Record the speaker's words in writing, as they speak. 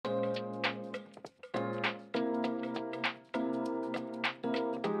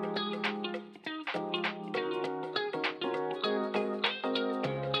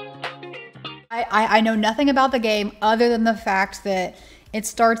I know nothing about the game other than the fact that it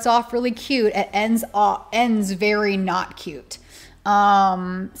starts off really cute. It ends very not cute.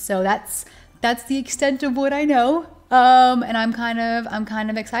 So that's the extent of what I know. And I'm kind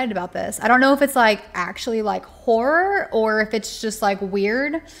of excited about this. I don't know if it's like actually like horror or if it's just like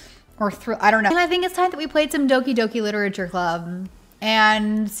weird or I don't know. And I think it's time that we played some Doki Doki Literature Club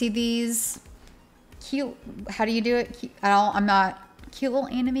and see these cute, how do you do it? Cute, I'm not cute little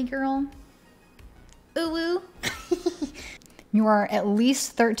anime girl. Ooh woo. You are at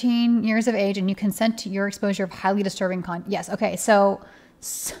least 13 years of age and you consent to your exposure of highly disturbing content. Yes, okay, so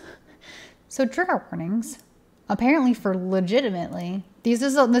trigger warnings. Apparently for legitimately. This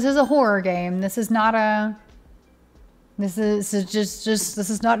is a horror game. This is not a this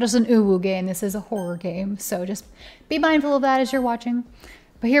is not just an uwu game. This is a horror game. So just be mindful of that as you're watching.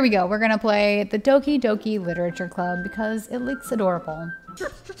 But here we go. We're gonna play the Doki Doki Literature Club because it looks adorable.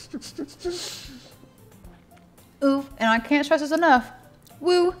 Ooh, and I can't stress this enough.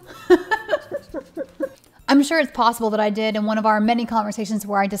 Woo. I'm sure it's possible that I did in one of our many conversations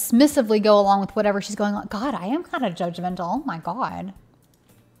where I dismissively go along with whatever she's going on. God, I am kind of judgmental. Oh my God.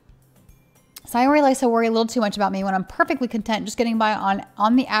 Sayori likes to worry a little too much about me when I'm perfectly content just getting by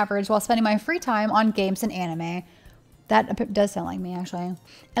on the average while spending my free time on games and anime. That does sound like me, actually.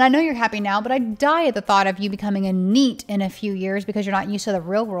 And I know you're happy now, but I die at the thought of you becoming a NEET in a few years because you're not used to the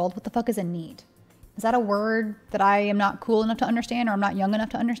real world. What the fuck is a NEET? Is that a word that I am not cool enough to understand or I'm not young enough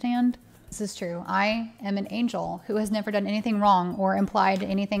to understand? This is true. I am an angel who has never done anything wrong or implied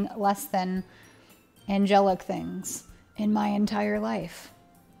anything less than angelic things in my entire life.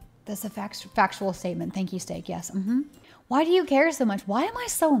 That's a factual statement. Thank you, Steak. Yes. Why do you care so much? Why am I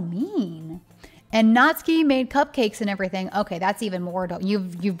so mean? And Natsuki made cupcakes and everything. Okay, that's even more.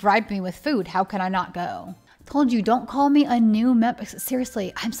 You've bribed me with food. How can I not go? Told you, don't call me a new member.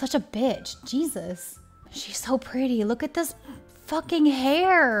 Seriously, I'm such a bitch. Jesus. She's so pretty. Look at this fucking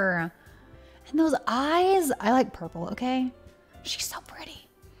hair. And those eyes. I like purple, okay? She's so pretty.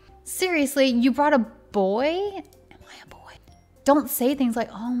 Seriously, you brought a boy? Am I a boy? Don't say things like,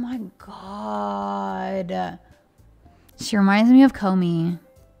 oh my God. She reminds me of Komi.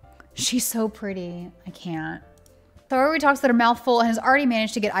 She's so pretty. I can't. Sayori talks that her mouth full and has already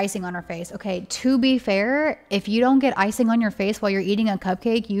managed to get icing on her face. Okay, to be fair, if you don't get icing on your face while you're eating a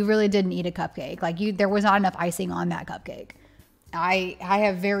cupcake, you really didn't eat a cupcake. Like there was not enough icing on that cupcake. I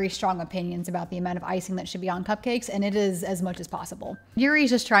have very strong opinions about the amount of icing that should be on cupcakes, and it is as much as possible. Yuri's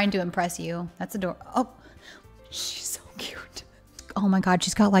just trying to impress you. That's adorable. Oh, she's so cute. Oh my God,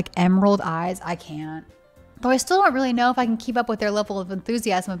 she's got like emerald eyes. I can't. Though I still don't really know if I can keep up with their level of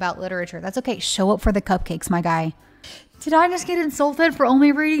enthusiasm about literature. That's okay. Show up for the cupcakes, my guy. Did I just get insulted for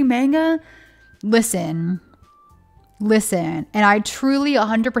only reading manga? Listen, and I truly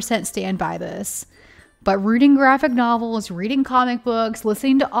 100% stand by this. But reading graphic novels, reading comic books,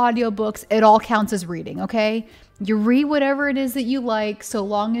 listening to audiobooks, it all counts as reading, okay? You read whatever it is that you like, so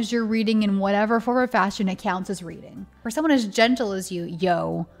long as you're reading in whatever form of fashion, it counts as reading. For someone as gentle as you,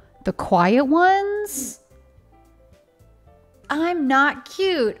 yo, the quiet ones? I'm not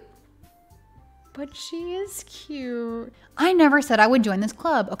cute. But she is cute. I never said I would join this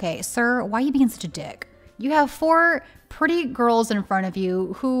club. Okay, sir, why are you being such a dick? You have 4 pretty girls in front of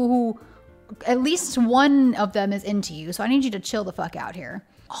you who at least one of them is into you. So I need you to chill the fuck out here.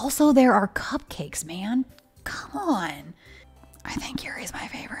 Also, there are cupcakes, man. Come on. I think Yuri's my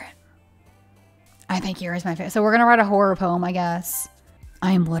favorite. So we're gonna write a horror poem, I guess.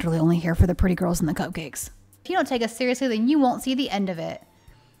 I am literally only here for the pretty girls and the cupcakes. If you don't take us seriously, then you won't see the end of it.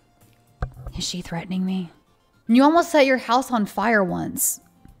 Is she threatening me? You almost set your house on fire once.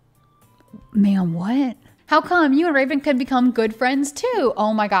 Ma'am, what? How come you and Raven could become good friends too?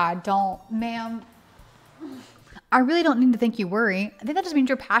 Oh my God, don't, ma'am. I really don't need to think you worry. I think that just means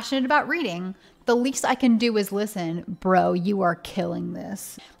you're passionate about reading. The least I can do is listen. Bro, you are killing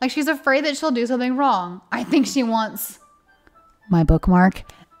this. Like she's afraid that she'll do something wrong. I think she wants my bookmark.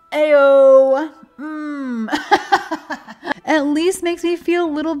 Ayo. At least makes me feel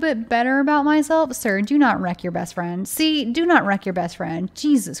a little bit better about myself. Sir, do not wreck your best friend. See, do not wreck your best friend.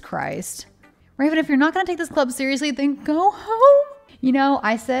 Jesus Christ. Raven, if you're not going to take this club seriously, then go home. You know,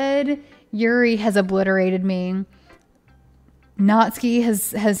 I said Yuri has obliterated me. Natsuki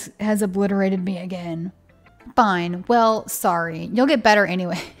has obliterated me again. Fine. Well, sorry. You'll get better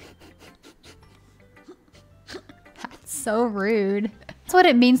anyway. That's so rude. That's what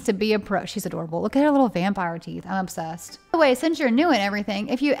it means to be a pro. She's adorable. Look at her little vampire teeth. I'm obsessed. By the way, since you're new and everything,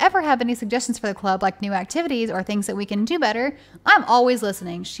 if you ever have any suggestions for the club, like new activities or things that we can do better, I'm always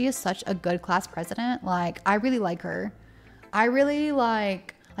listening. She is such a good class president. Like, I really like her. I really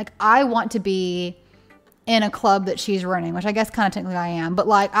like Like, I want to be in a club that she's running, which I guess kind of technically I am. But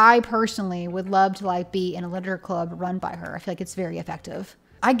like, I personally would love to like be in a literature club run by her. I feel like it's very effective.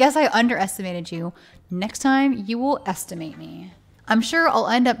 I guess I underestimated you. Next time you will estimate me. I'm sure I'll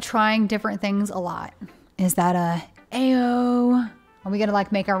end up trying different things a lot. Is that a Ayo? Are we gonna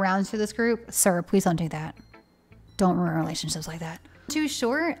like make our rounds for this group? Sir, please don't do that. Don't ruin relationships like that. Too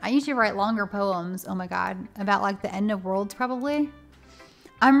short? I usually write longer poems. Oh my God. About like the end of worlds probably.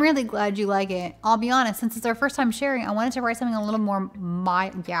 I'm really glad you like it. I'll be honest, since it's our first time sharing, I wanted to write something a little more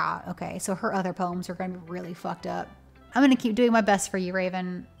yeah, okay. So her other poems are gonna be really fucked up. I'm gonna keep doing my best for you,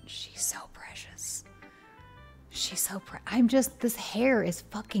 Raven. She's so precious. She's so this hair is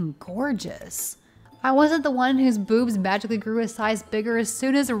fucking gorgeous. I wasn't the one whose boobs magically grew a size bigger as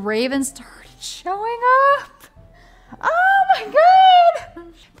soon as Raven started showing up. Oh my God.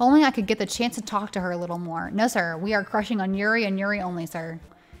 If only I could get the chance to talk to her a little more. No, sir, we are crushing on Yuri and Yuri only, sir.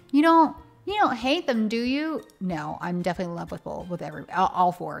 You don't hate them, do you? No, I'm definitely in love with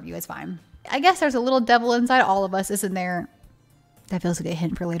all four of you. It's fine. I guess there's a little devil inside all of us, isn't there? That feels like a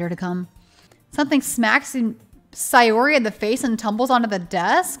hint for later to come. Something smacks Sayori in the face and tumbles onto the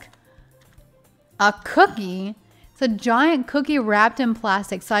desk. A cookie? It's a giant cookie wrapped in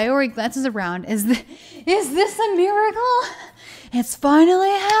plastic. Sayori glances around. Is this a miracle? It's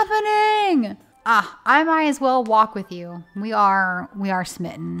finally happening. I might as well walk with you. We are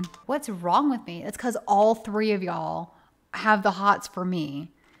smitten. What's wrong with me? It's because all three of y'all have the hots for me.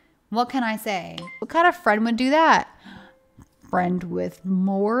 What can I say? What kind of friend would do that? Friend with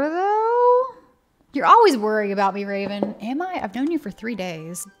more though? You're always worrying about me, Raven. Am I? I've known you for 3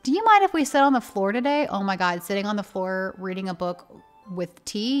 days. Do you mind if we sit on the floor today? Oh my God, sitting on the floor, reading a book with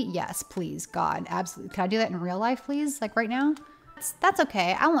tea? Yes, please, God, absolutely. Can I do that in real life, please? Like right now? That's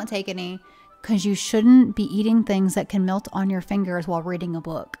okay, I won't take any. Because you shouldn't be eating things that can melt on your fingers while reading a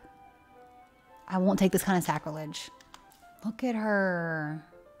book. I won't take this kind of sacrilege. Look at her.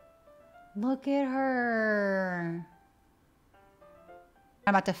 Look at her.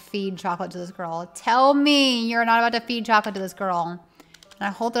 I'm about to feed chocolate to this girl. Tell me you're not about to feed chocolate to this girl. And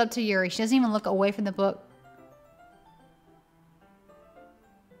I hold it up to Yuri. She doesn't even look away from the book.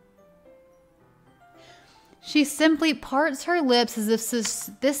 She simply parts her lips as if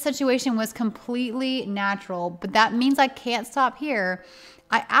this situation was completely natural, but that means I can't stop here.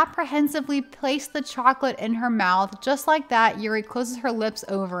 I apprehensively place the chocolate in her mouth. Just like that, Yuri closes her lips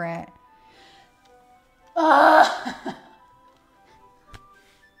over it. I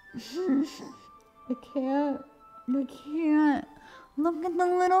can't. Look at the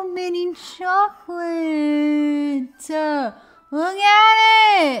little mini chocolate. Look at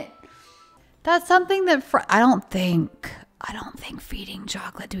it. That's something that I don't think feeding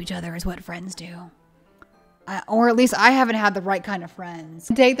chocolate to each other is what friends do. Or at least I haven't had the right kind of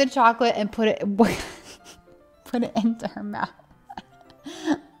friends. Take the chocolate and put it into her mouth.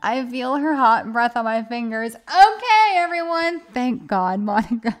 I feel her hot breath on my fingers. Okay, everyone. Thank God,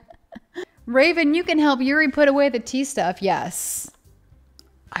 Monica. Raven, you can help Yuri put away the tea stuff. Yes.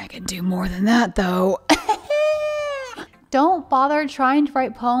 I can do more than that, though. Don't bother trying to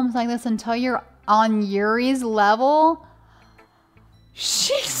write poems like this until you're on Yuri's level.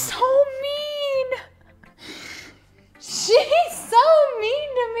 She's so mean. She's so mean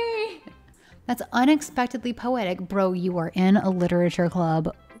to me. That's unexpectedly poetic. Bro, you are in a literature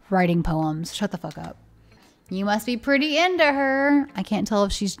club writing poems. Shut the fuck up. You must be pretty into her. I can't tell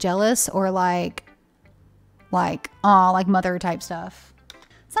if she's jealous or like mother type stuff.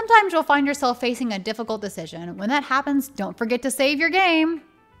 Sometimes you'll find yourself facing a difficult decision. When that happens, don't forget to save your game.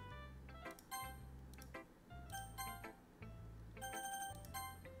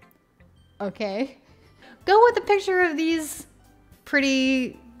 Okay. Go with the picture of these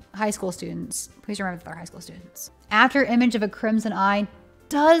pretty high school students. Please remember that they're high school students. After image of a crimson eye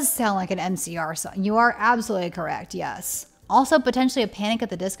does sound like an MCR song. You are absolutely correct, yes. Also potentially a Panic at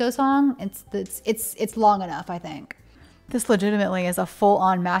the Disco song. It's long enough, I think. This legitimately is a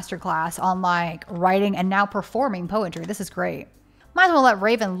full-on masterclass on like writing and now performing poetry. This is great. Might as well let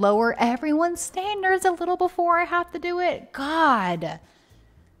Raven lower everyone's standards a little before I have to do it. God.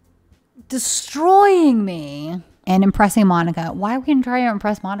 Destroying me. And impressing Monica. Why are we gonna try to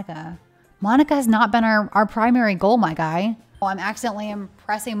impress Monica? Monica has not been our primary goal, my guy. Oh, I'm accidentally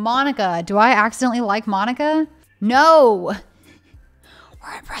impressing Monica. Do I accidentally like Monica? No.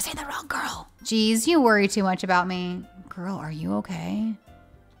 We're impressing the wrong girl. Jeez, you worry too much about me. Girl, are you okay?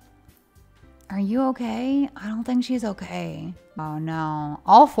 Are you okay? I don't think she's okay. Oh no.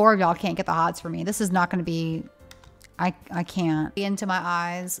 All four of y'all can't get the hots for me. This is not gonna be, I can't. Into my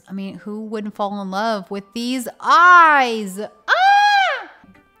eyes. I mean, who wouldn't fall in love with these eyes? Ah!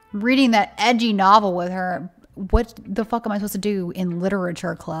 reading that edgy novel with her. What the fuck am I supposed to do in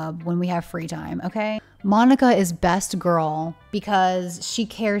literature club when we have free time, okay? Monica is best girl because she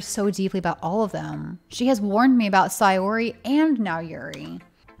cares so deeply about all of them. She has warned me about Sayori and now Yuri.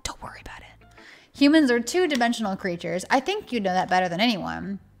 Don't worry about it. Humans are two-dimensional creatures. I think you know that better than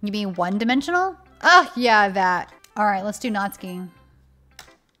anyone. You mean one-dimensional? Oh, yeah, that. All right, let's do Natsuki.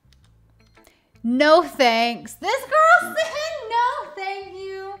 No thanks. This girl said no thank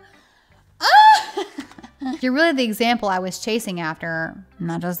you. Ah! You're really the example I was chasing after.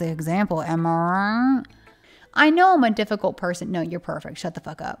 Not just the example, am I right? I know I'm a difficult person. No, you're perfect. Shut the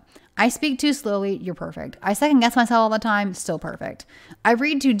fuck up. I speak too slowly. You're perfect. I second guess myself all the time. Still perfect. I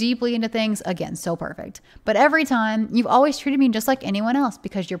read too deeply into things. Again, still perfect. But every time, you've always treated me just like anyone else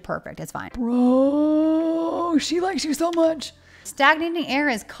because you're perfect. It's fine. Bro, she likes you so much. Stagnating air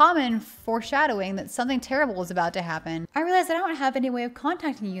is common foreshadowing that something terrible is about to happen. I realize I don't have any way of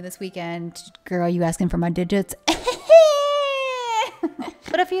contacting you this weekend. Girl, you asking for my digits?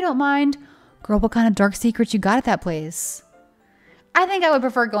 But if you don't mind, girl, what kind of dark secrets you got at that place? I think I would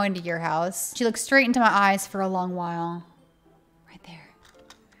prefer going to your house. She looked straight into my eyes for a long while. Right there.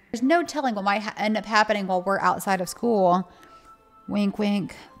 There's no telling what might end up happening while we're outside of school. Wink,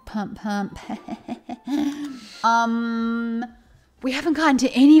 wink. Pump, pump. We haven't gotten to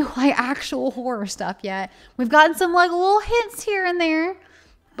any like actual horror stuff yet. We've gotten some like little hints here and there,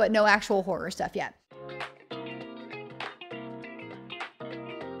 but no actual horror stuff yet.